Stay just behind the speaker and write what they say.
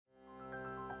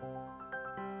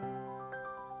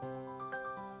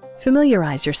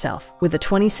Familiarize yourself with the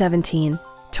 2017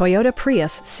 Toyota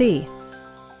Prius C.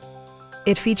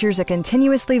 It features a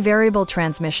continuously variable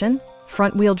transmission,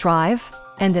 front-wheel drive,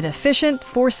 and an efficient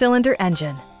 4-cylinder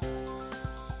engine.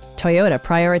 Toyota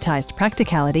prioritized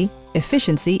practicality,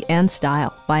 efficiency, and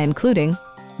style by including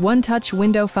one-touch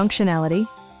window functionality,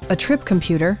 a trip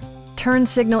computer, turn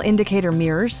signal indicator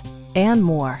mirrors, and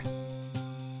more.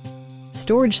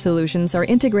 Storage solutions are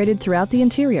integrated throughout the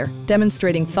interior,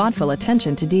 demonstrating thoughtful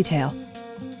attention to detail.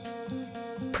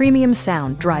 Premium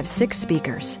sound drives 6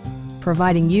 speakers,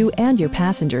 providing you and your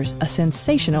passengers a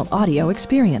sensational audio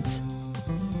experience.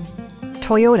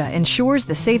 Toyota ensures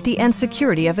the safety and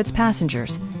security of its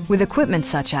passengers with equipment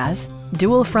such as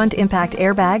dual front impact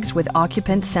airbags with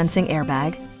occupant sensing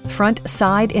airbag, front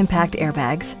side impact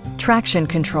airbags, traction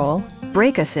control,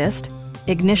 brake assist,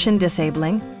 ignition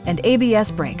disabling, and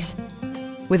ABS brakes.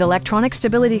 With electronic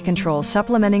stability control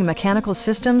supplementing mechanical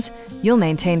systems, you'll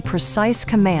maintain precise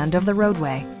command of the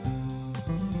roadway.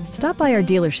 Stop by our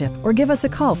dealership or give us a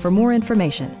call for more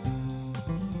information.